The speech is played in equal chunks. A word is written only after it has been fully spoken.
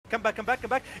Come back, come back, come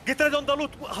back. Get ready on the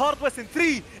loot. Hard west in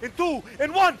 3, in 2,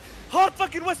 in 1. Hard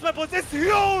fucking west, my boys. It's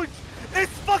huge.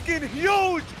 It's fucking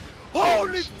huge.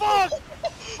 Holy fuck.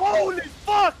 Holy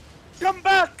fuck. Come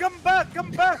back, come back,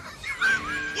 come back.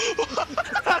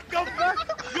 Come back.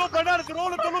 Yo, bananas, they're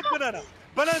all in the loot, banana.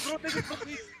 Bananas, rotate it.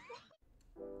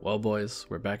 Well boys,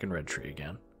 we're back in Red Tree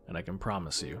again, and I can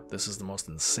promise you, this is the most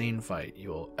insane fight you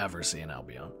will ever see in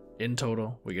Albion. In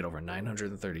total, we get over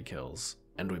 930 kills,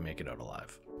 and we make it out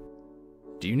alive.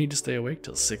 Do you need to stay awake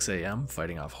till 6 AM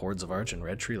fighting off hordes of Arch in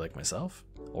Red Tree like myself?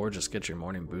 Or just get your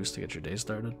morning boost to get your day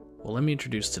started? Well, let me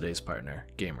introduce today's partner,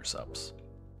 GamerSupps.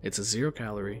 It's a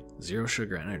 0-calorie,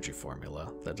 0-sugar energy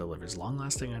formula that delivers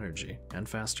long-lasting energy and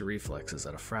faster reflexes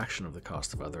at a fraction of the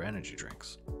cost of other energy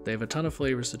drinks. They have a ton of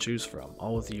flavors to choose from,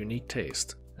 all with a unique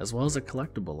taste, as well as a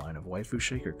collectible line of waifu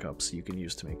shaker cups you can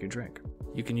use to make your drink.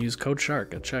 You can use code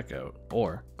SHARK at checkout,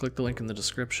 or click the link in the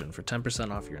description for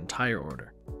 10% off your entire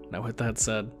order. Now with that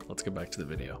said, let's get back to the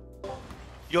video.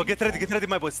 Yo, get ready,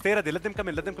 my boys. Stay ready. Let them come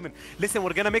in, let them come in. Listen,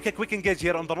 we're gonna make a quick engage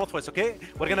here on the northwest, okay?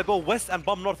 We're gonna go west and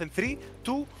bomb north in 3,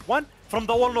 2, 1. From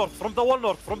the wall north, from the wall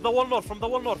north, from the wall north, from the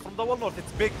wall north, from the wall north.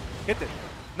 It's big. Hit it.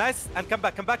 Nice. And come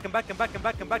back, come back, come back, come back, come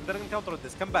back, come back. They're gonna counter with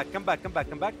this. Come back, come back, come back,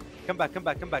 come back. Come back, come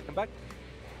back, come back, come back.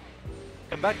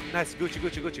 Come back. Nice. Gucci,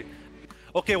 Gucci, Gucci.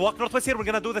 Okay, walk northwest here. We're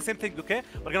gonna do the same thing, okay?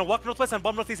 We're gonna walk northwest and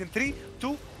bomb northeast in 3,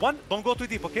 2, 1. Don't go too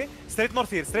deep, okay? Straight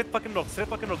north here, straight fucking north, straight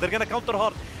fucking north. They're gonna counter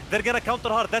hard. They're gonna counter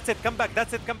hard. That's it. Come back.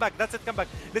 That's it. Come back. That's it. Come back.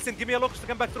 Listen, give me a locust to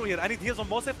come back through here. I need heals on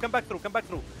Mosef. Come back through. Come back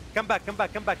through. Come back. Come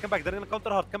back. Come back. Come back. They're gonna counter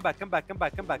hard. Come back. Come back. Come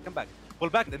back. Come back. Come back. Pull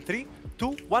back in 3,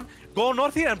 2, 1. Go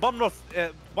north here and bomb north.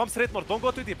 Bomb straight north. Don't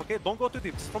go too deep, okay? Don't go too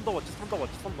deep. Just from the wall. Just from the wall.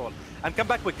 Just from the wall. And come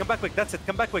back quick. Come back quick. That's it.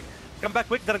 Come back quick. Come back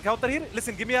quick. They're in counter here.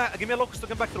 Listen, give me a locust to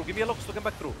come back through. Give me a locust to come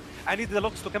back through. I need the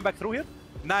locust to come back through here.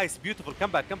 Nice, beautiful.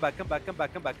 Come back, come back, come back, come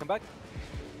back, come back, come back.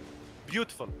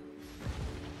 Beautiful.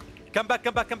 Come back,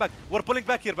 come back, come back. We're pulling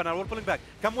back here, Banana. We're pulling back.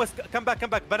 Come west, come back, come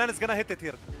back. Banana's gonna hit it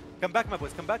here. Come back, my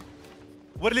boys, come back.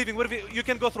 We're leaving, you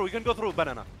can go through,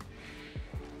 Banana.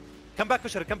 Come back,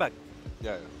 Kusher, come back.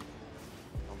 Yeah.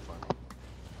 I'm fine.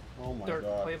 Oh my Dirt,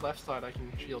 god. play left side, I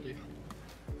can shield you.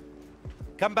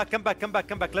 Come back, come back, come back,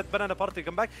 come back. Let Banana party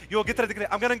come back. Yo, get ready.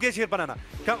 I'm gonna engage here, Banana.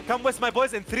 Come west, my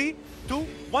boys, in 3, 2,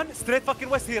 1. Straight fucking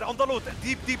west here on the loot.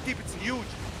 Deep, deep, deep. It's huge.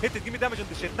 Hit it. Give me damage on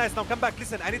this shit. Nice. Now come back.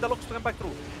 Listen, I need the locks to come back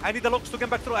through. I need the locks to come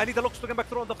back through. I need the locks to come back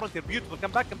through on the front here. Beautiful.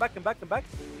 Come back, come back, come back, come back.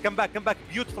 Come back, come back.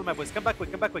 Beautiful, my boys. Come back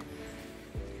quick, come back quick.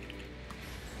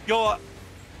 Yo,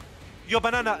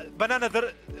 Banana,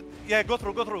 there. Yeah, go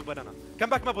through, Banana. Come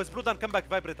back, my boys. Blue down, come back.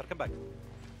 Vibrator, come back.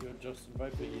 You're just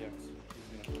Viper EX.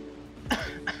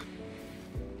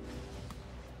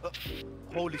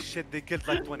 Holy shit, they killed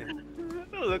like 20.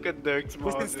 Look at Dirk's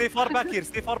mom. Listen, stay far back here.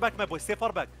 Stay far back, my boys. Stay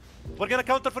far back. We're gonna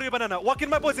counter for you, Banana. Walk in,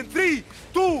 my boys, in 3,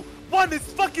 2, 1.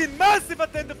 It's fucking massive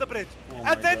at the end of the bridge.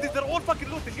 At the end, they're all fucking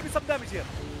looting. Give me some damage here.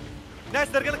 Nice,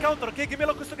 they're gonna counter, okay? Give me a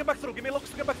locust to come back through. Give me a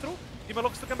locust to come back through. Give me a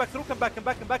locust to come back through. Come back, come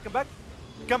back, come back, come back.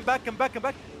 Come back, come back, come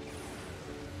back.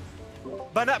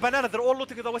 Banana, they're all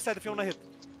looting to the west side if you wanna hit.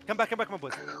 Come back, my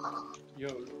boys. Yo.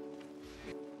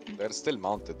 They're still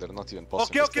mounted, they're not even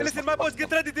possible. Okay, listen, my boys,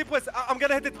 get ready, deep west. I'm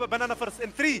gonna hit it, Banana first.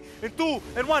 In 3, in 2,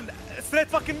 in 1. Straight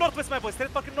fucking northwest, my boys. Straight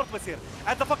fucking northwest here.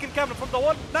 At the fucking camera from the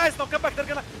wall. Nice, now come back. They're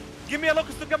gonna... Give me a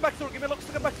locust to come back through. Give me a locust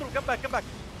to come back through. Come back, come back.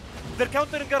 They're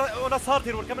countering on us hard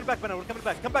here. We're coming back, Banana. We're coming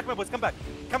back. Come back, my boys. Come back.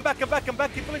 Come back, come back, come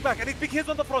back. Keep pulling back. I need big hits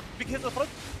on the front. Big hits on the front.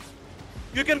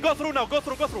 You can go through now. Go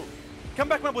through, go through. Come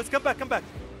back, my boys. Come back, come back.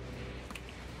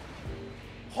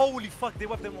 Holy fuck, they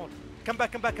wiped them all. Come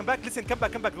back, come back, come back. Listen, come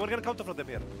back, come back. We're gonna counter for them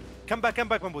here. Come back,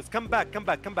 my boys. Come back, come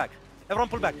back, come back. Everyone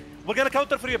pull back. We're gonna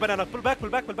counter for you, Banana. Pull back, pull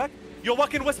back, pull back. You're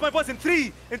walking west, my boys, in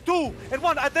 3, in 2, in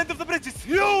 1. At the end of the bridge, it's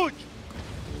huge.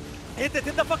 Hit it,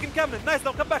 hit the fucking cannon. Nice,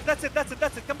 now come back. That's it, that's it,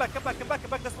 that's it. Come back, come back, come back,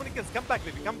 come back. That's 20 kills. Come back,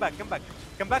 baby. Come back, come back.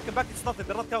 Come back, come back. It's nothing.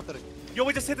 They're not countering. Yo,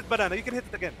 we just hit it, Banana. You can hit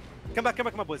it again. Come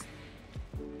back, my boys.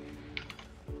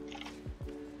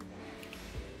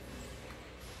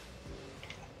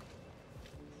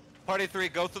 Party 3,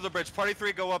 go through the bridge. Party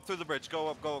 3, go up through the bridge. Go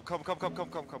up, go. Come.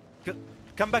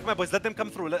 Come back, my boys. Let them come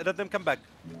through. Let them come back.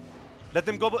 Let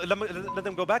them go. Let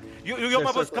them go back. You,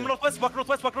 my boys. Come northwest. Walk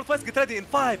northwest. Walk northwest. Get ready. In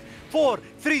 5, 4,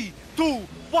 3, 2,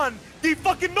 1. The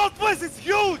fucking northwest is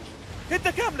huge. Hit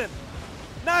the Camlin.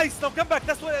 Nice. Now come back.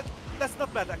 That's what. That's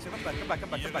not bad actually. Not bad. Come back. Come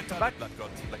back. Come back. Come back.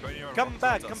 Come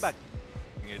back. Come back.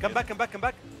 Come back. Come back. Come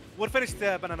back. We're finished,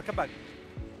 Banana. Come back.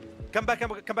 Come back.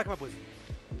 Come back, my boys.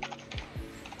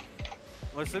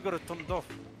 My cigarette turned off.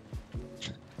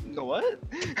 No what?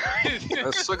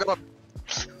 Cigarette.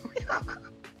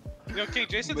 Yo, King,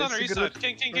 Jason's on our east side.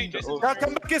 King, Jason.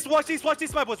 Come back, watch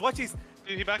these, my boys, watch these.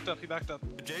 He backed up. He backed up.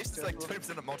 Jace is like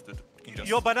 20% of mounted.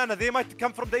 Yo, Banana, they might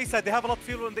come from the east side. They have a lot of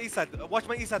fuel on the east side. Watch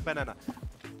my east side, Banana.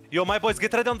 Yo, my boys,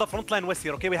 get ready on the front line west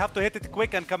here, okay? We have to hit it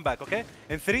quick and come back, okay?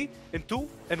 In 3, in 2,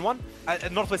 in 1.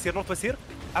 Northwest here.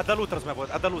 At the looters, my boys.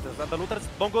 At the looters.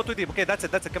 Don't go too deep. Okay, that's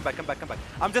it. Come back.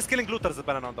 I'm just killing looters,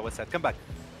 Banana, on the west side. Come back,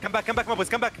 my boys.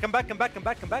 Come back.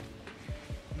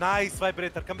 Nice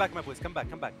vibrator. Come back, my boys. Come back.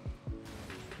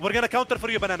 We're gonna counter for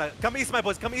you, Banana. Come east, my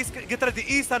boys. Come east. Get ready.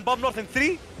 East and bomb north in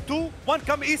 3, 2, 1.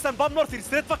 Come east and bomb north.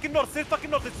 Straight fucking north.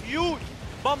 It's huge.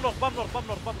 Bomb north.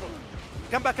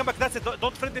 Come back. That's it.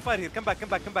 Don't friendly fire here. Come back, my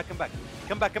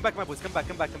boys. Come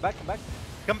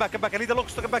back. I need the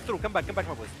locks to come back through. Come back, my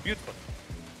boys. Beautiful.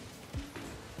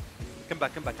 Come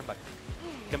back, my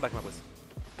boys.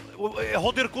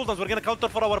 Hold your cooldowns. We're gonna counter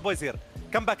for our boys here.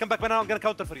 Come back, Banana. I'm gonna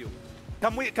counter for you.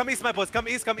 Come east, my boys. Come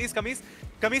east.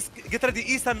 Get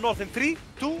ready. East and north in 3,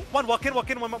 2, 1. Walk in,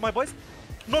 my boys.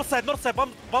 North side. Bomb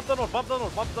the north.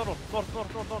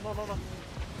 North.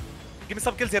 Give me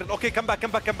some kills here. Okay, come back.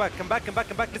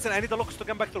 Listen, I need the locks to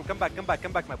come back through. Come back,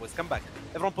 my boys. Come back.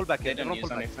 Everyone pull back.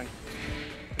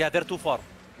 Yeah, they're too far.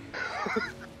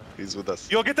 He's with us.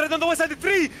 Yo, get ready on the west side in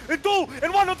 3, in 2,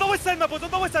 in 1. On the west side, my boys. On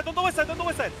the west side.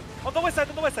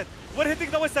 We're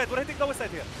hitting the west side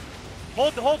here.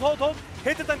 Hold.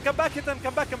 Hit it and come back, my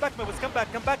boys. Come back.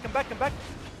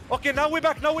 Okay, now we're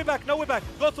back. Go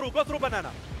through,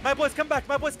 Banana. My boys, come back.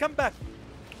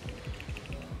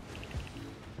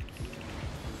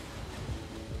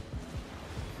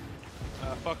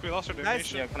 Fuck, we lost our Nice.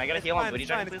 donation. Yo, can I get a heal on booty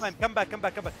dragon, please? Fine. Come back.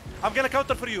 I'm gonna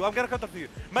counter for you.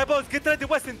 My boys, get ready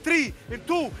west in 3, in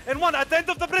 2, in 1. At the end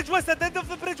of the bridge west.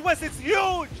 It's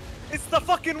huge. It's the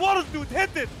fucking world, dude.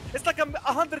 Hit it. It's like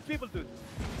 100 people, dude.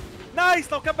 Nice.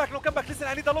 Now come back. Listen,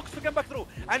 I need the locks to come back through.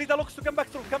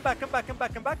 Come back.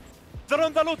 They're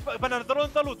on the loot, Banana. They're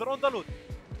on the loot.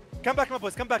 Come back, my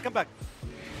boys. Come back.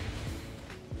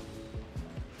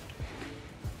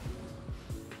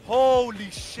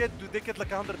 Holy shit, dude. They killed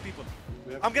like 100 people.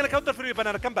 I'm gonna counter for you,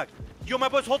 Banana. Come back. Yo, my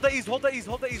boys, hold the east.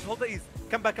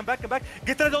 Come back.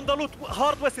 Get ready on the loot.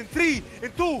 Hard west in 3,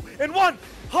 in 2, in 1.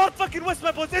 Hard fucking west,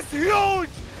 my boys. It's huge.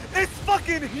 It's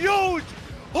fucking huge.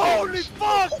 Holy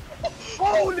fuck.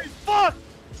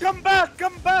 Come back.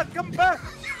 Come back.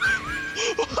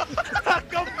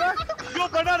 Yo,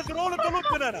 Banana, they're all in the loot,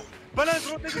 Banana. Banana's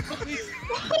rotating from east.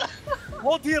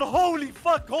 Hold here. Holy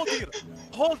fuck.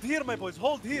 Hold here, my boys.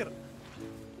 Hold here.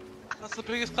 That's the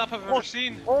biggest clap I've ever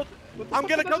seen. I'm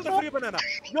gonna counter for you, Banana.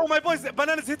 Yo, my boys,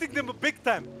 Banana's hitting them big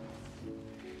time.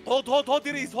 Hold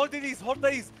your east. Hold the east.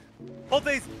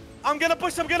 I'm gonna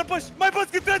push. My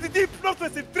boys, get ready. Deep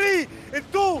northwest in 3, in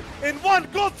 2, in 1.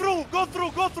 Go through.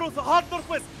 Hard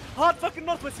northwest. Hard fucking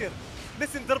northwest here.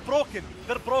 Listen, they're broken.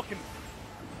 They're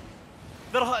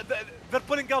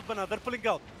pulling out, Banana.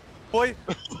 Boy.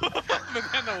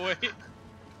 Banana, wait.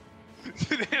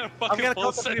 I'm gonna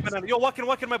counter for you, Banana. Yo, walk in,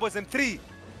 my boys. In 3,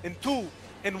 in 2,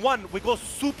 in 1. We go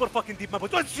super fucking deep, my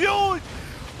boys. That's huge!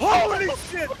 Holy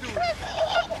shit, dude!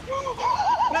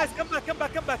 Guys, come back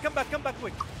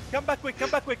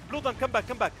quick. Blue Dawn, come back.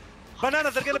 Banana,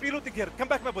 they're gonna be looting here. Come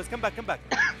back, my boys. Not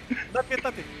get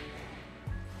nothing.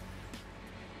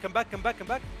 Come back.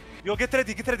 Yo, get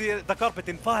ready. The carpet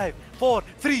in 5, 4,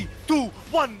 3, 2,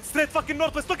 1. Straight fucking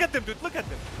northwest. Look at them, dude. They're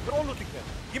all looting there.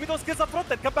 Give me those kills up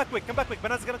front and come back quick.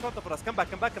 Banana's gonna counter for us. Come back.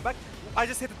 I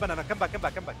just hit it, Banana. Come back,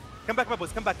 my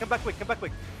boys. Come back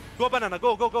quick. Go, Banana.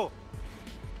 Go.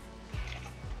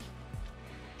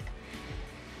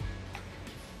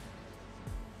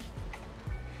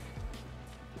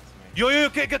 Yo,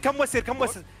 come west here. Come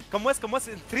west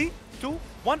in 3, 2,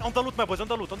 1. On the loot, my boys. On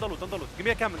the loot. Give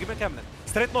me a camera.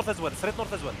 Straight north as well.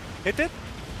 Hit it.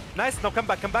 Nice. Now come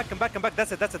back.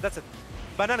 That's it.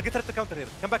 Banana, get ready to counter here.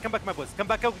 Come back, my boys. Come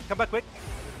back quick.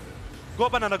 Go,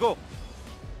 Banana, go.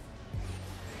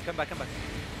 Come back.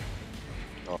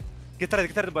 Oh. Get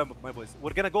ready, my boys.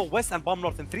 We're gonna go west and bomb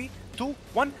north in 3, 2,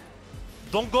 1.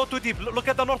 Don't go too deep. Look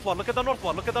at the north wall. North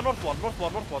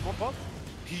wall.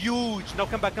 Huge. Now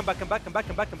come back. Don't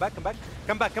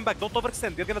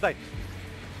overextend. You're gonna die.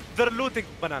 They're looting,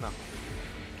 Banana.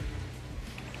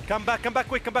 Come back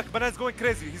quick. Banana's going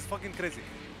crazy. He's fucking crazy.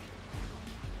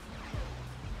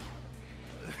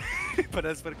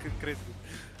 Banana's fucking crazy.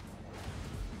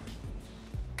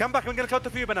 Come back. I'm gonna counter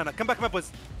for you, Banana. Come back, my boys.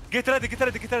 Get ready,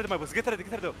 my boys. Get ready.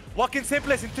 Walk in same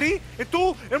place in 3, in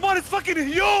 2, in 1. It's fucking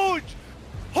huge.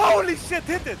 Holy shit,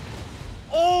 hit it.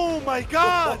 Oh my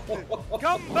god!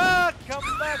 Come back!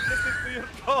 Listen to your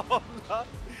call.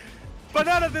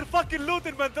 Banana, they're fucking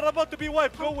looting, man. They're about to be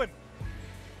wiped. Go win.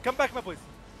 Come back, my boys.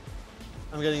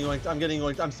 I'm getting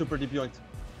yoinked. I'm super deep yoinked.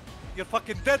 You're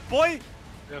fucking dead, boy.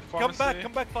 Yeah, Come pharmacy.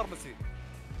 back, pharmacy.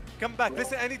 Come back.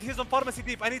 Listen, I need his on pharmacy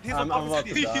deep. I need his on I'm about pharmacy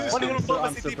to deep. die. One heal on I'm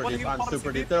pharmacy deep. super One deep. heal on I'm pharmacy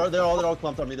super deep. deep. They're all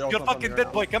clumped on me. They're all You're clumped on me fucking right dead,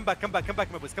 now. boy. Come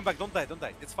back, my boys. Come back. Don't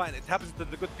die. It's fine. It happens to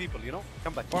the good people, you know?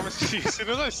 Come back. Pharmacy. As soon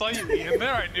as I saw you in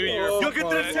there, I knew you were. Yo, get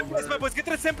to the same place, my boys. Get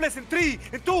to the same place in 3,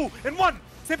 in 2, in 1.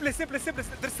 Same place.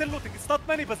 They're still looting. It's not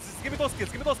many, but just give me those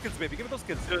kills, baby. Give me those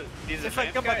kills. He's a It's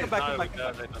fine. vamp Come back, guy? come back, No, come back, no,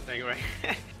 come back. I don't think,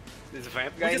 right? There's a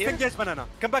vamp We guy just here? engage banana.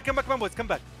 Come back, my boys. Come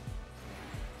back.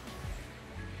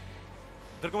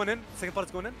 They're going in. Second part's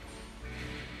going in.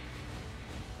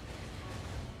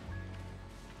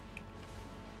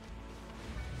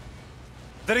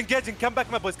 They're engaging. Come back,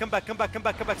 my boys. Come back.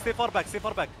 Stay far back.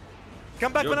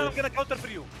 Come back, banana. I'm gonna counter for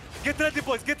you. Get ready,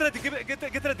 boys. Get ready.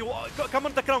 Get ready. Come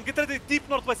on the crown. Get ready. Deep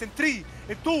northwest in 3,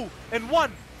 in 2, in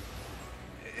 1.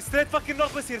 Straight fucking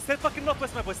northwest here. Straight fucking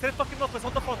northwest, my boys. Straight fucking northwest.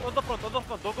 On the front.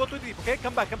 Don't go too deep, okay?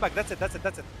 Come back. That's it.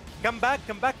 Come back.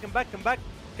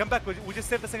 We just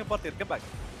saved the second part here. Come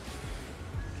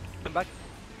back.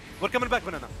 We're coming back,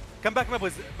 banana. Come back, my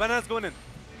boys. Banana's going in.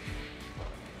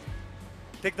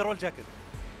 Take the roll jacket.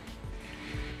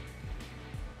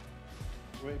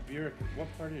 Wait, Björk, what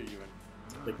party are you in?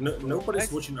 Like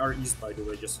nobody's watching our east, by the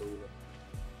way, just so you know.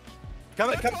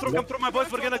 Come through, my boys.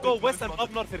 We're gonna go west and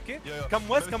bomb north here, okay? Yeah. Come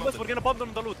west. We're gonna bomb them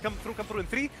on the loot. Come through in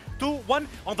 3, 2, 1.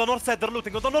 On the north side, they're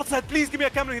looting. On the north side, please give me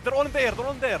a camera here. They're all in the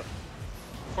air.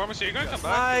 Pharmacy, you're gonna come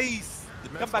back. Nice.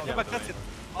 Come back. That's it.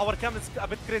 Our cam is a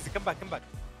bit crazy. Come back.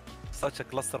 Such a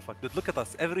clusterfuck, dude. Look at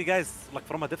us. Every guy is like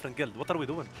from a different guild. What are we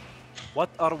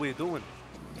doing?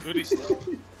 Goody.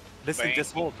 Listen, Bang.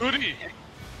 just hold. Goody.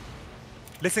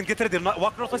 Listen, get ready.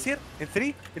 Walk northwest here. In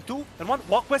 3, in 2, in 1.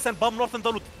 Walk west and bomb north on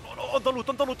the loot. On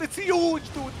the loot. It's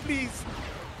huge, dude. Please.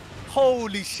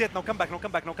 Holy shit. Now come back.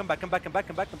 Come back.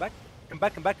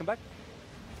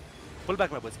 Pull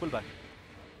back, my boys. Pull back.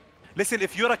 Listen,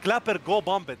 if you're a clapper, go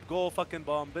bomb it. Go fucking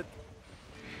bomb it.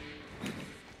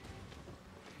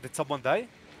 Did someone die?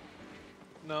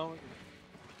 No.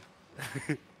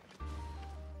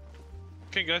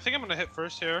 King, I think I'm gonna hit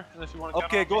first here, and if you want to.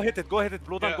 Okay, go hit it. Blue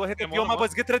down, Yeah, go hit it. yeah, Yo, one my on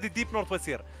boys, get ready. Deep northwest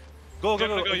here. Go. You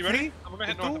In ready? 3, I'm gonna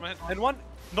hit in north. 2, and 1.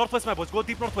 Northwest, my boys. Go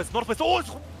deep northwest. Oh,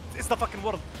 it's the fucking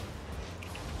world.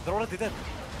 They're already dead.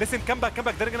 Listen, come back.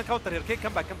 They're gonna counter here, okay?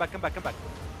 Come back.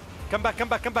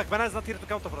 Banana's not here to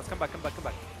counter for us. Come back,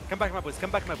 my boys.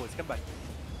 Come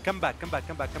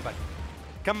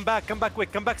back.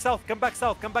 Quick. Come back south.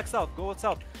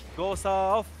 Go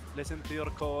south. Listen to your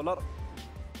caller.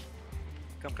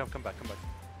 Come back.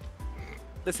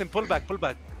 Listen, pull back.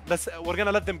 We're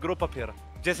gonna let them group up here.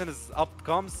 Jason is up,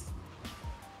 comms.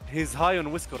 He's high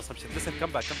on whiskey or some shit. Listen,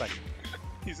 come back.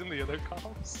 He's in the other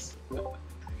comms.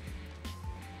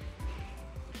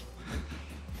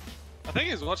 I think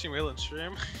he's watching Wayland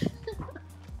stream.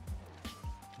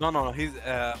 No. He's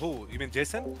who? You mean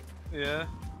Jason? Yeah.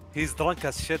 He's drunk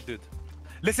as shit, dude.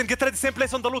 Listen, get ready. Same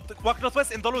place on the loot. Walk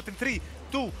northwest in the loot in 3,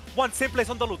 2, 1. Same place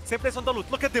on the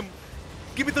loot. Look at them.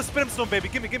 Give me the brimstone, baby.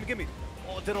 Give me.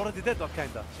 Oh, they're already dead, or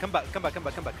kinda. Come back.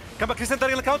 Listen, they're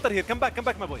gonna counter here. Come back,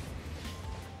 my boy.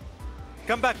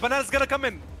 Come back. Banana's gonna come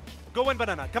in. Go in,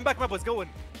 banana. Come back, my boys. Go in.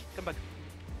 Come back.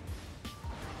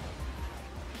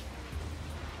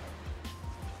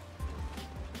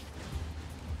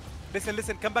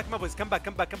 Listen. Come back, my boys. Come back.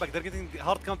 They're getting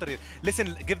hard counter here.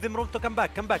 Listen, give them room to come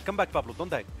back. Come back, Pablo. Don't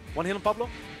die. One heal on Pablo.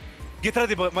 Get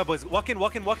ready, my boys. Walk in.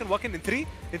 In 3,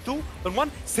 in 2, in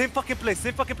 1. Same fucking place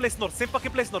north.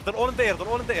 They're all in the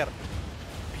air.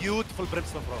 Beautiful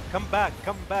brimstone, bro. Come back.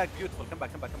 Beautiful. Come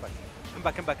back.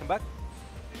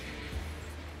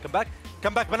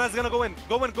 Banana's gonna go in.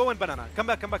 Go in, banana. Come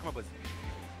back, my boys.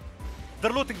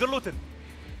 They're looting.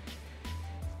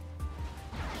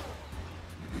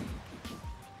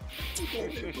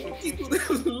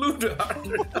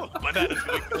 Banana's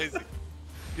going crazy.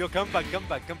 Yo, come back.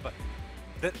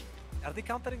 Are they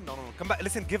countering? No. Come back.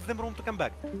 Listen, give them room to come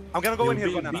back. I'm gonna go in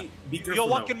here, banana. Be careful. Yo,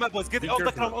 walk in, my boys. Get Be on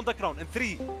the careful crown. In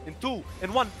 3, in 2,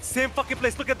 in 1. Same fucking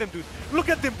place. Look at them, dude.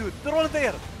 They're all in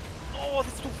there. Oh,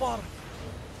 that's too far.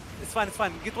 It's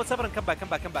fine. Get what's ever and come back.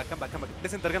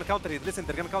 Listen, they're gonna counter here.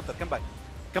 Come back.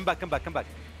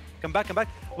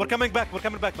 We're coming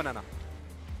back, banana.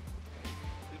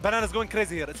 Banana's going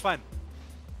crazy here. It's fine.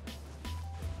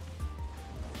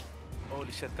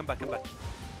 Holy shit. Come back.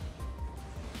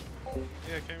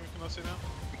 Yeah, can we see now?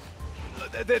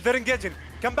 They're engaging.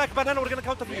 Come back, banana. We're gonna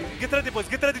counter for you. Get ready, boys.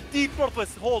 Get ready. Deep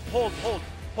northwest. Hold.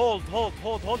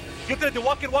 Get ready.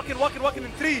 Walk in.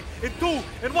 In 3, in 2,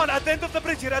 in 1. At the end of the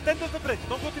bridge here. Don't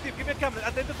go too deep. Give me a camera.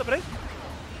 At the end of the bridge.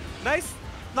 Nice.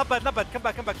 Not bad. Come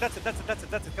back. That's it. Come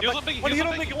back. One heal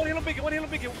on Biggie.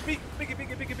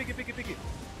 Biggie.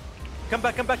 Come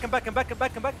back, come back, come back, come back, come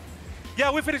back, come back.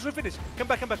 Yeah, we finish, we finish. Come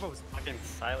back, my boys. Fucking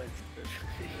silence.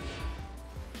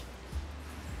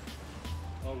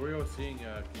 Oh, we're seeing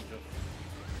King Josh.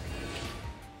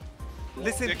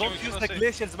 Listen, Yeah, don't can use we the say-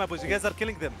 glacials, my boys. You guys are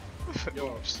killing them.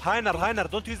 Yo, Heiner,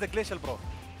 don't use the glacial, bro.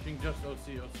 King Josh,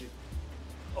 OC.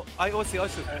 Oh, I OC.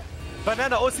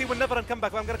 Banana, OC will never come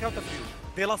back. I'm gonna counter for you.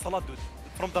 They lost a lot, dude.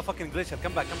 From the fucking glacier.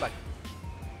 Come back, come back.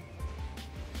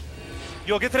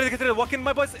 Yo, get ready. Walk in,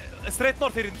 my boys. Straight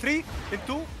north here in 3, in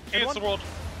 2, in Against the 1. world.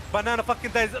 Banana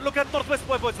fucking dies. Look at northwest,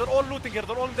 my boys. They're all looting here.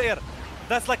 They're all in the air.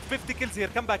 That's like 50 kills here.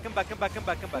 Come back. Come back.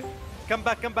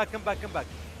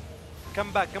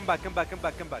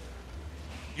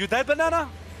 You dead, Banana?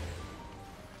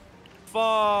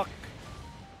 Fuck.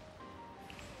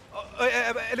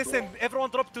 Listen, everyone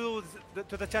drop to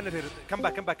the channel here. Come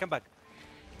back.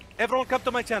 Everyone come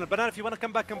to my channel. Banana, if you wanna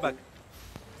come back, come back.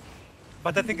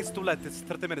 But I think it's too late. It's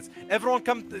 30 minutes. Everyone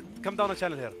come down the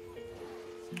channel here.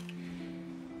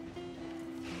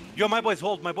 Yo, my boys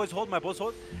hold.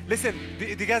 Listen, do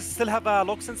you guys still have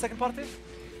locks in second party?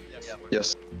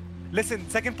 Yes. Listen,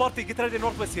 second party, get ready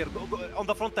northwest here. Go on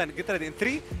the front line. Get ready in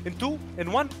 3, in 2,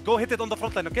 in 1. Go hit it on the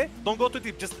front line, okay? Don't go too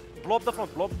deep. Just blow up the front.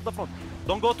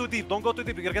 Don't go too deep.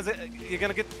 You're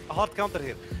gonna get a hard counter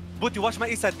here. Booty, watch my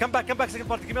east side. Come back, second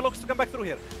party. Give me locks to come back through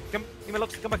here. Give me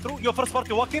locks to come back through. Your first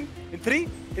party walk in 3,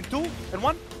 in 2, in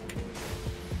 1.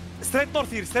 Straight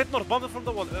north here, bomb them from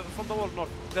the wall north.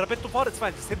 They're a bit too far, it's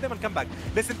fine. Just hit them and come back.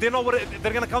 Listen, they know where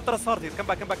they're gonna counter us hard here. Come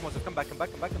back, Moses. Come back, my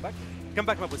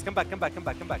boys. Come back.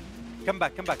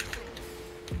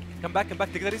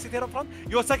 Take the reset here up front.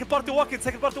 Your second party walk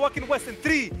in west in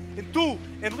 3, in 2,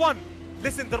 in 1.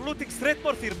 Listen, they're looting straight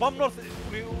north here. Bomb north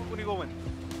when you go in.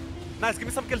 Nice, give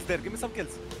me some kills there.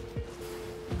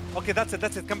 Okay, that's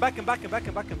it. Come back.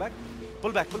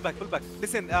 Pull back.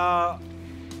 Listen,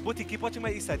 Booty, keep watching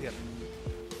my east side here.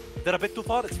 They're a bit too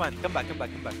far, it's fine. Come back.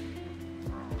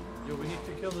 Yo, we need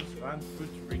to kill this Van Foot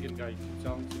Regan guy. He's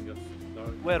challenging us.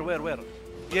 Where?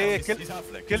 Yeah, kill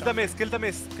the mace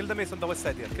on the west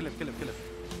side here. Kill him.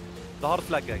 The hard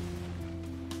flag guy.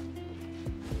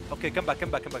 Okay, come back,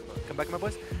 my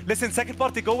boys. Listen, second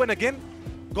party, go in again.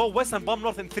 Go west and bomb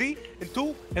north in 3, in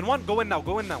 2, in 1. Go in now.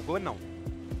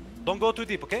 Don't go too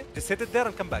deep, okay? Just hit it there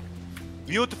and come back.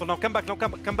 Beautiful. Now come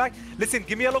back. Listen,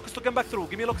 give me a locus to come back through.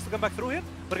 Here.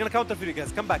 We're gonna counter for you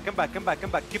guys. Come back. Keep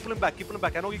pulling back.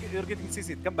 I know you're getting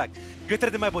CC'd. Come back. Get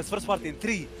ready, my boys. First party in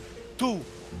 3, 2,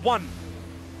 1.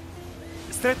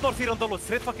 Straight north here on the load.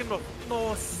 Straight fucking north.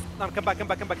 No, come back.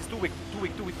 It's too weak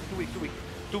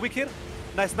here.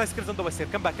 Nice kills on the west here.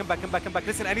 Come back.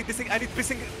 Listen, I need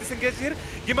disengage here.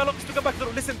 Give me a locus to come back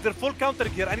through. Listen, they're full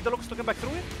countering here. I need the locus to come back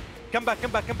through here. Come back.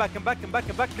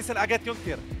 Listen, I got yoinked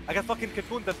here. I got fucking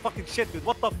cocooned that fucking shit, dude.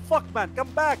 What the fuck, man?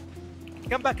 Come back.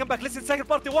 Listen, second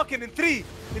party walking in 3,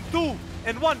 in 2,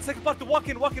 in 1. Second party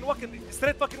walking.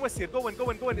 Straight fucking west here. Go in.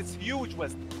 It's huge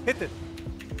west. Hit it.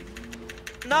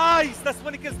 Nice! That's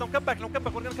 20 kills. Now come back. We're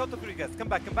gonna counter through you guys. Come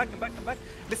back.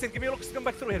 Listen, give me a look to come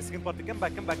back through here. Second party. Come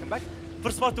back.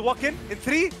 First party walk in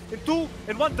 3, in 2,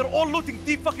 in 1. They're all looting.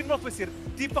 Deep fucking northwest here.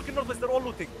 They're all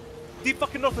looting. Deep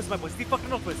fucking northwest, my boys.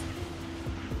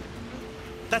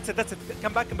 That's it.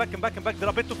 Come back. They're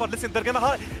a bit too far. Listen, they're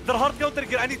hard countering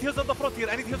here. I need heals on the front here.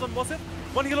 I need heals on Mosif.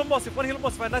 One heal on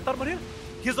Mosif. I night armor here.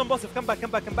 Heals on Mosif. Come back.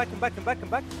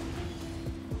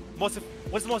 Mosif.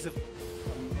 Where's Mosif?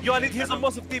 Yo, I need heals on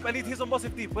Mosif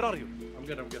deep. Where are you? I'm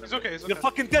good. It's okay. You're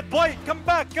fucking dead, boy. Come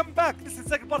back. Listen,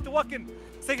 second party walking.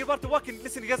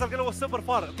 Listen, you guys are gonna go super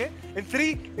far, okay? In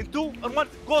 3, in 2, in 1.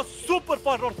 Go super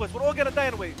far northwest. We're all gonna die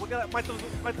anyway. Might as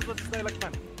well just die like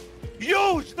man.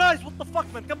 Huge! Nice! What the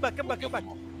fuck, man? Come back.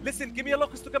 Listen, give me a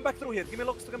locus to come back through here.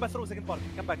 Second party.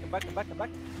 Come back.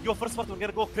 Your first party, we're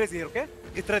gonna go crazy here, okay?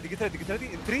 Get ready.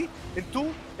 In 3, in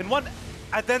 2, in 1.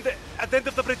 At the end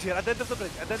of the bridge here.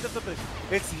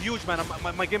 It's huge, man.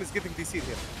 My game is getting DC'd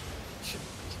here.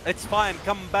 It's fine.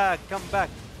 Come back.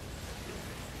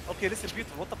 Okay, listen,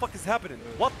 beautiful. What the fuck is happening?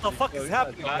 Come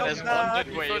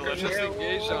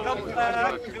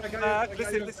back.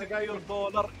 Listen, your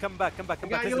dollar. Come back.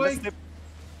 Listen,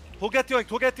 who got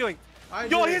yoinked?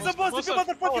 Yo, he's a boss, you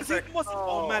motherfuckers, he's a boss.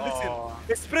 Oh man, listen.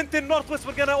 Sprinting northwest,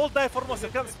 we're gonna all die for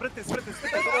Mosif. Come, sprinting.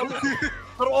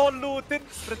 We're all looting.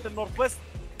 Sprinting northwest.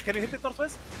 Can you hit it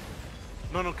northwest?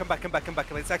 No, come back.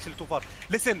 It's actually too far.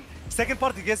 Listen, second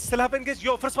party, guys, still have engaged.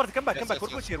 Yo, first party, come back. We're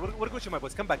good here. We're good here, my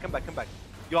boys. Come back.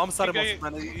 Yo, I'm sorry, Mosif,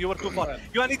 man. You were too far.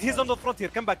 Yo, I need his on the front here.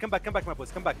 Come back, my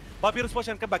boys. Come back. Bobby, watch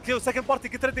and come back. Yo, second party,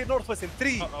 get ready northwest in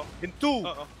 3, in 2,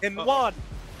 in 1.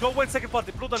 Go win second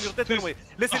party. Blue Dawn, you're dead anyway.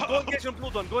 Listen, go engage on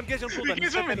Blue Dawn. He's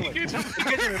dead anyway. Engage him.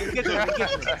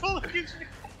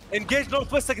 Engage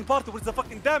northwest second party. Where's the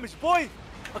fucking damage, boy?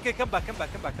 Okay, come back.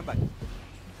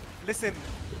 Listen,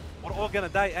 we're all gonna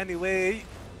die anyway.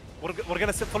 We're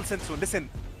gonna sit full send soon. Listen,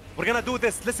 we're gonna do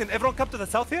this. Listen, everyone come to the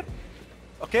south here.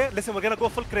 Okay, listen, we're gonna go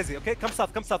full crazy. Okay, come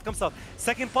south.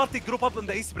 Second party group up on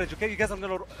the east bridge. Okay, you guys are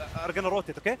gonna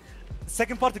rotate. Okay,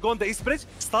 second party go on the east bridge.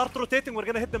 Start rotating. We're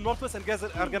gonna hit them northwest, and guys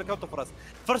are gonna counter for us.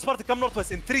 First party come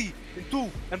northwest in 3, in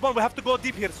 2, and 1. We have to go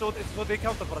deep here, so they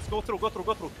counter for us. Go through.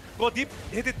 Go deep.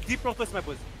 Hit it deep northwest, my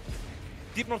boys.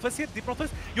 Deep northwest here, deep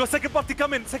northwest. Your second party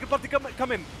come in.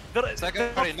 Come in.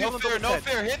 Second party, no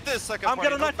fear. Hit this second party. I'm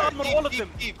gonna knight armor all of them.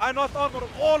 I knight armor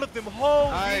all of them.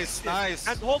 Holy nice.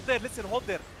 And hold there.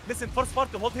 Listen, first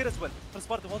party hold here as well.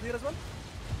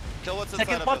 Kill what's inside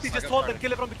Second of party this, just second hold party. and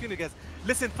kill everyone between you guys.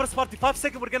 Listen, first party 5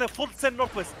 seconds. We're gonna full send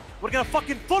northwest. We're gonna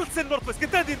fucking full send northwest.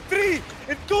 Get ready in 3,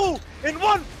 in 2, in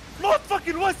 1. North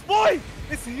fucking west, boy.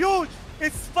 It's huge.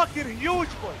 It's fucking huge,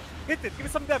 boy. Hit it. Give me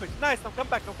some damage. Nice. Now come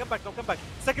back.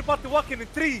 Second party walking in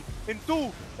 3, in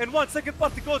 2, in 1. Second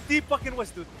party go deep fucking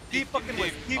west, dude. Deep fucking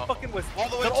west. All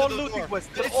the way They're to all the looting door. west.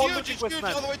 It's They're all huge, looting it's west, huge,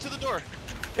 man. all the way to the door.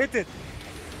 Hit it.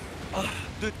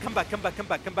 Dude, come back. We're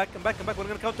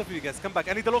gonna counter for you guys. Come back.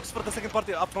 I need the locks for the second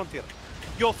party up front here.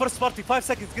 Yo, first party, 5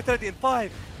 seconds. Get ready in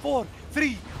 5, 4,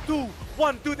 3, 2,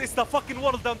 1. Dude, it's the fucking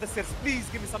world down the stairs. Please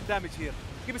give me some damage here.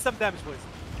 Give me some damage, boys.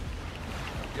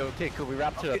 Yo, okay, could we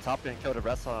wrap to the top and kill the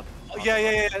rest on?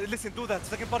 Yeah. Listen, do that.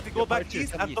 Second party, go back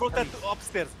east and rotate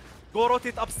upstairs. Go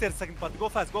rotate upstairs, second party. Go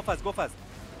fast.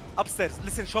 Upstairs.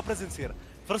 Listen, show presence here.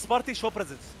 First party, show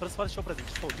presence. Just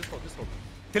hold.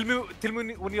 Tell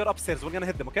me when you're upstairs. We're gonna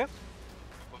hit them, okay?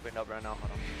 Moving up right now,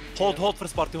 hold on. Hold,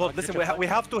 first party, hold. Listen, we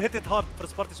have to hit it hard,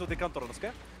 first party, so they counter on us,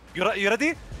 okay? You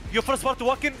ready? Your first party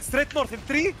walking straight north in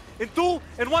 3, in 2,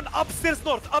 in 1. Upstairs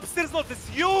north. It's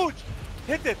huge.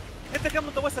 Hit it. Come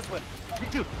on the west as well. Me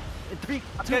too. In 3,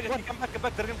 2, Okay, 1. come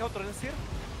back. They're gonna counter on us here.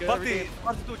 Okay,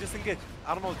 Party 2, just engage.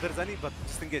 I don't know if there's any, but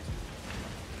just engage.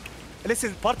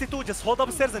 Listen, party 2, just hold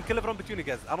upstairs and kill everyone between you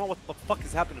guys. I don't know what the fuck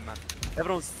is happening, man.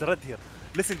 Everyone's red here.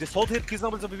 Listen, just hold here. Keep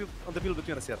numbers on the people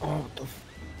between us here. Oh, the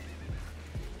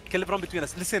Kill everyone between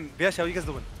us. Listen, Biash, how you guys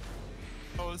doing?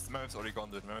 Oh, this Mammoth's already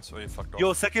gone, dude. Mammoth's already fucked off.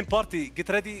 Yo, second party, get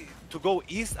ready to go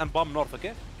east and bomb north,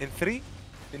 okay? In 3,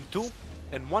 in 2,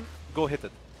 in 1, go hit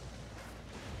it.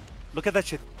 Look at that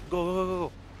shit.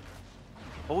 Go.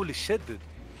 Holy shit, dude.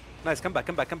 Nice, come back.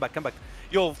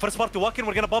 Yo, first party walking,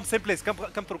 we're gonna bomb same place. Come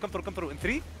through. In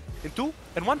 3, in 2,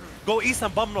 in 1, go east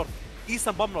and bomb north.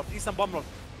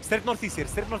 Straight northeast here,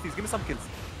 Give me some kills.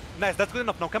 Nice, that's good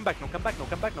enough. Now come back.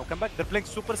 They're playing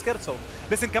super scared, so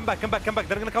listen, come back. They're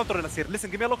gonna counter on us here. Listen,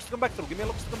 give me a locks to come back through.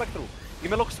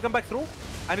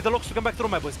 I need the locks to come back through,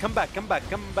 my boys. Come back.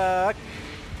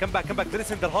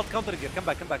 Listen, they're hot countering here. Come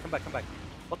back.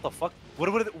 What the fuck?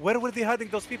 Where were they hiding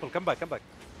those people? Come back.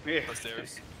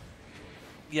 Upstairs.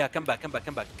 Yeah, come back.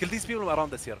 Kill these people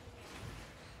around us here.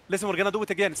 Listen, we're gonna do it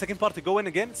again. Second party, go in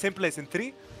again. Same place in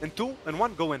 3, in 2, in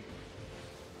 1, go in.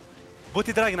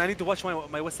 Booty Dragon, I need to watch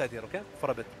my west side here, okay?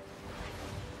 For a bit.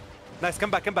 Nice, come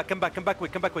back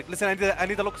quick. Listen, I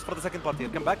need the locks for the second party here.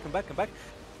 Come back.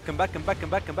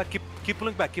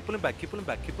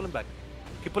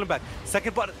 Keep pulling back.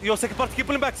 Second party,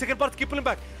 keep pulling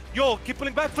back. Yo, keep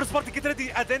pulling back. First party, get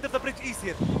ready at the end of the bridge east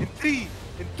here. In 3,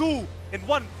 in 2, in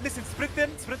 1. Listen, sprint in.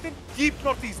 Deep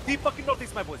fucking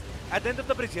northeast, my boys. At the end of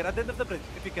the bridge here,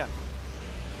 if you can.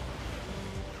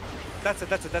 That's it.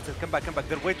 Come back.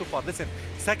 They're way too far. Listen,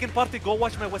 second party, go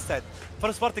watch my west side.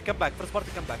 First party, come back.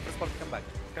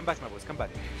 Come back, my boys, come back.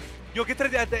 Yo, get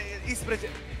ready at the east bridge.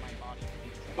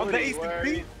 On the east, in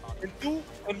 3, in 2,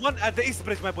 in 1, at the east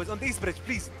bridge, my boys. On the east bridge,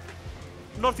 please.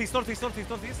 Northeast.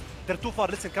 They're too far.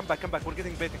 Listen, come back. We're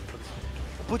getting baiting for this.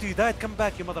 Put you died. Come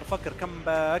back, you motherfucker. Come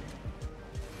back.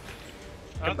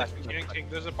 I don't think we can king.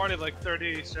 There's a party of like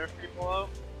 30 surf people out.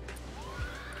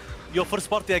 Yo, first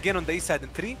party again on the east side in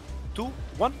 3, 2,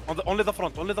 1. Only the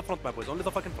front, my boys. Only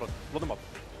the fucking front. Load them up.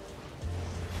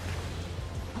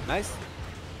 Nice.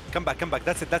 Come back.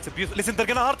 That's it. Beautiful. Listen, they're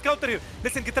gonna hard counter here.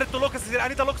 Listen, get ready to locus here. I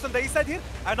need the locus on the east side here.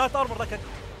 I not armor like a...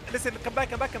 Listen, come back.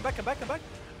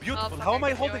 Beautiful. How am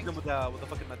I holding them with the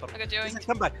fucking night armor? Listen,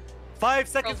 come back. 5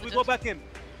 seconds, we go back in.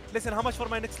 Listen, how much for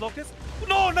my next locus?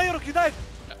 No, Nairok, you died.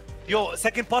 Yo,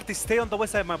 second party, stay on the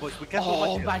west side, my boys. We can't do much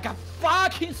here. Oh my god,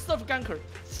 fucking stuff ganker.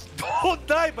 Don't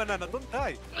die, banana, don't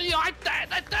die. Yo, I died.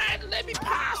 Let me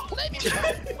pass.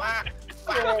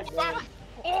 Fuck.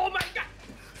 Oh my god.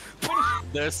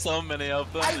 There's so many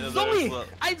of them.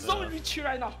 I zone reach you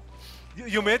right now.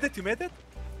 You made it?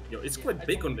 Yo, it's quite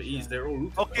big on the east. They're all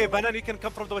looting. Okay, banana, you can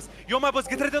come from the west. Yo, my boys,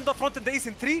 get ready on the front in the east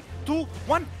in 3, 2,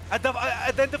 1. At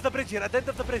the end of the bridge here. At the end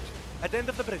of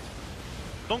the bridge.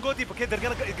 Don't go deep, okay?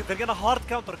 They're gonna hard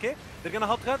counter, okay? They're gonna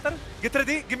hard counter. Get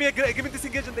ready. Give me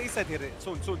disengage on the east side here.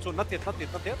 Soon. Not yet.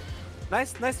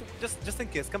 Nice. Just in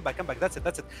case. Come back. That's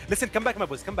it. Listen, come back, my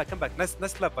boys. Come back. Nice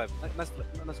clap, vibe. Nice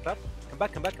clap.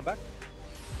 Come back.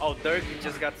 Oh, Dirk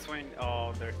just got swing.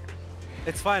 Oh, Dirk.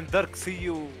 It's fine, Dirk. See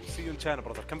you in China,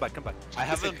 brother. Come back. I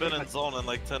haven't been in zone in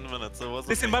like 10 minutes. It wasn't.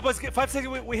 Listen, my boys. 5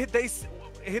 seconds. We hit the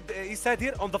east side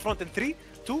here on the front in 3,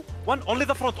 2, 1. Only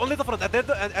the front. At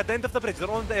the end of the bridge. They're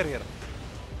all in the air here.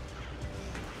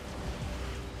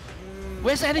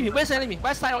 Where's the enemy?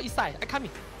 West side or east side? I come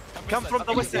in. Come from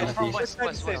the west side.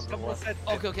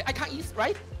 Okay. I come east,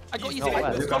 right? I go east.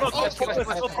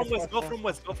 Go from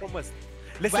west.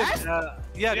 Listen, West?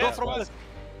 yeah, go from west.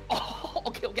 Oh,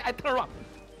 okay. I turn around.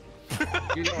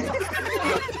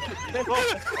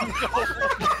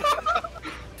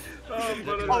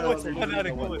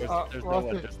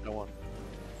 There's no one.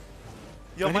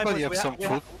 Yo, Anybody have some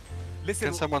food? Listen,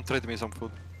 Can someone trade me some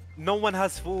food? no one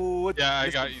has food. Yeah, I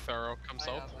got you, Tharo. Come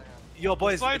south. Yo,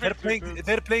 boys,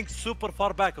 they're playing super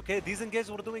far back, okay? These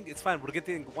engages we're doing, it's fine. We're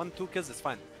getting 1-2 kills, it's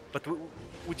fine. But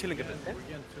we're chilling a bit. We're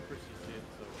getting super CC'd,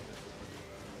 so...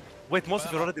 Wait, most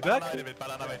of you already back?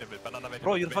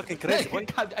 Bro, you're fucking crazy, boy.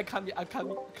 I come here. Let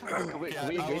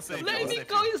Let me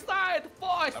go inside,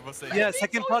 boys. Yeah,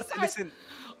 second part, listen.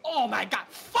 Oh my god,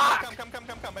 fuck! Come.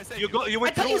 I say You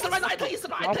went through. I take East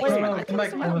right now.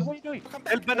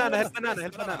 Help banana.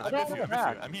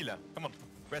 I'm healer. Come on.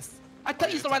 Rest. I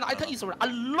take East right now.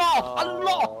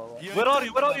 Allah! Where are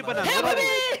you, banana? Help me!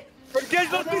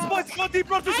 Engage northeast, boys! Go deep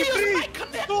northeast in 3,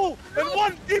 2, and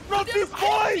 1! Deep northeast,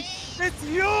 boys! It's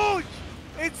huge!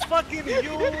 It's fucking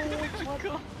huge!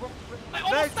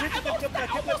 Nice, come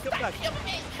back.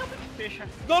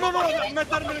 No, I'm not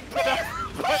terminating banana.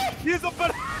 He's a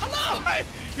banana.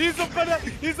 He's a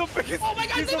biggie. Oh my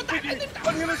god,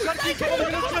 One heal on Sharkeesha.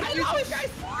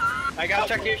 I got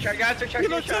Sharkeesha.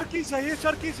 Heal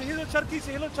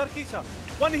on Sharkeesha.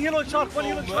 One heal on Shark.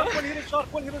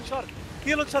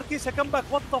 Heal on Sharkeesha, come back.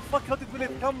 What the fuck? How did we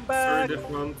live? Come back.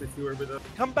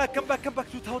 Come back.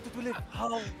 Dude, how did we live?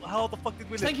 How the fuck did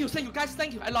we live? Thank you, guys.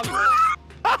 Thank you. I love you.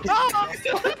 What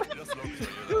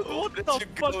the fuck,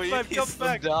 man?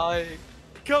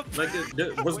 Come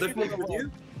back. Was that one with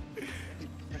you?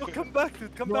 Oh, come back,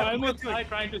 dude. Come back. I'm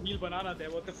trying to heal banana there.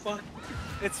 What the fuck?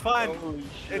 It's fine.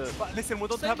 It's fine. Listen, we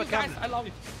don't have a guys. camera. I love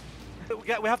you.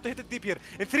 We have to hit it deep here.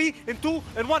 In 3, in 2,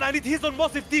 and 1. I need heals on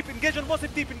massive deep. Engage on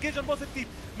massive deep.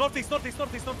 Northeast.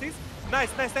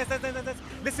 Nice.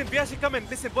 Listen, Biashi, come in.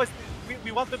 Listen, boys,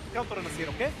 we want them to counter on us here,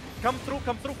 okay? Come through.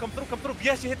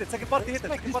 Biashi, hit it. Second party, hit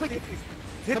it.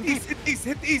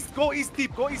 Hit east. Go east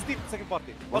deep. Second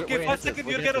party. Okay, 5 seconds.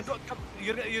 You're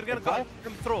gonna go.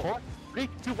 Come through. 3,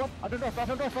 2, 1. On the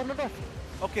north.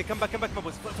 Okay, come back, my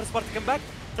boys. First party, come back.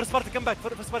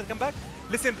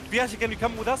 Listen, Biashi, can you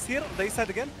come with us here on the east side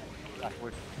again?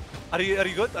 Are you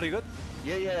good?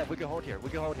 Yeah. We can hold here.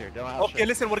 Don't have Okay,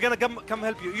 listen, we're gonna come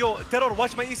help you. Yo, Terror,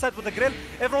 watch my east side with the grill.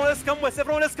 Everyone else come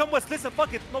west. Listen,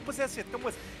 fuck it. No pussy ass shit. Come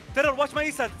west. Terror, watch my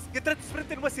east side. Get ready to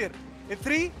sprint in west here. In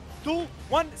 3, 2,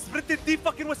 1. Sprint in deep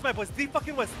fucking west, my boys. Deep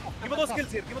fucking west. Give me those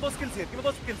kills here.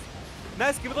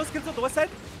 Nice, give me those kills on the west side.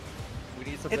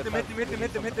 Hit him.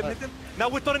 Now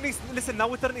we turn east. Listen,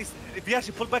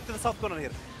 Biashi, pull back to the south corner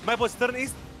here. My boys, turn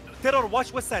east. Terror,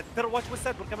 watch west side. We're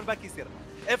coming back east here.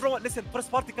 Everyone, listen. First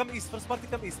party, come east.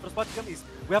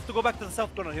 We have to go back to the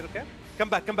south corner here, okay? Come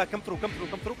back. Come through,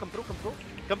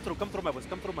 my boys.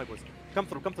 Come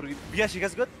through. Biashi, you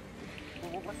guys good?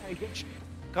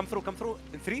 Come through.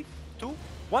 In 3, 2,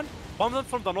 1. Bomb them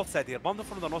from the north side here. Can we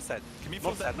north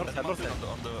side. on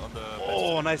the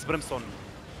Oh, nice brimstone.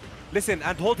 Listen,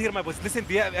 and hold here, my boys. Listen,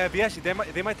 Biashi,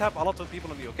 they might have a lot of people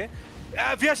on you, okay?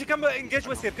 Biashi, come engage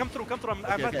west here. Come through. Come through.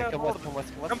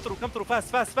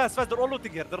 Fast. They're all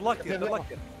looting here. They're locked here.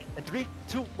 And 3,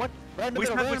 2, 1. We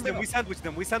sandwich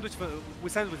them for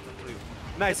you.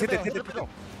 Nice, hit it.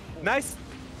 Nice.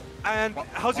 And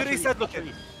how's your east side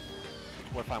looking?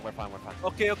 We're fine.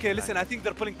 Okay, listen, I think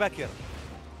they're pulling back here.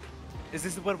 Is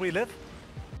this where we live?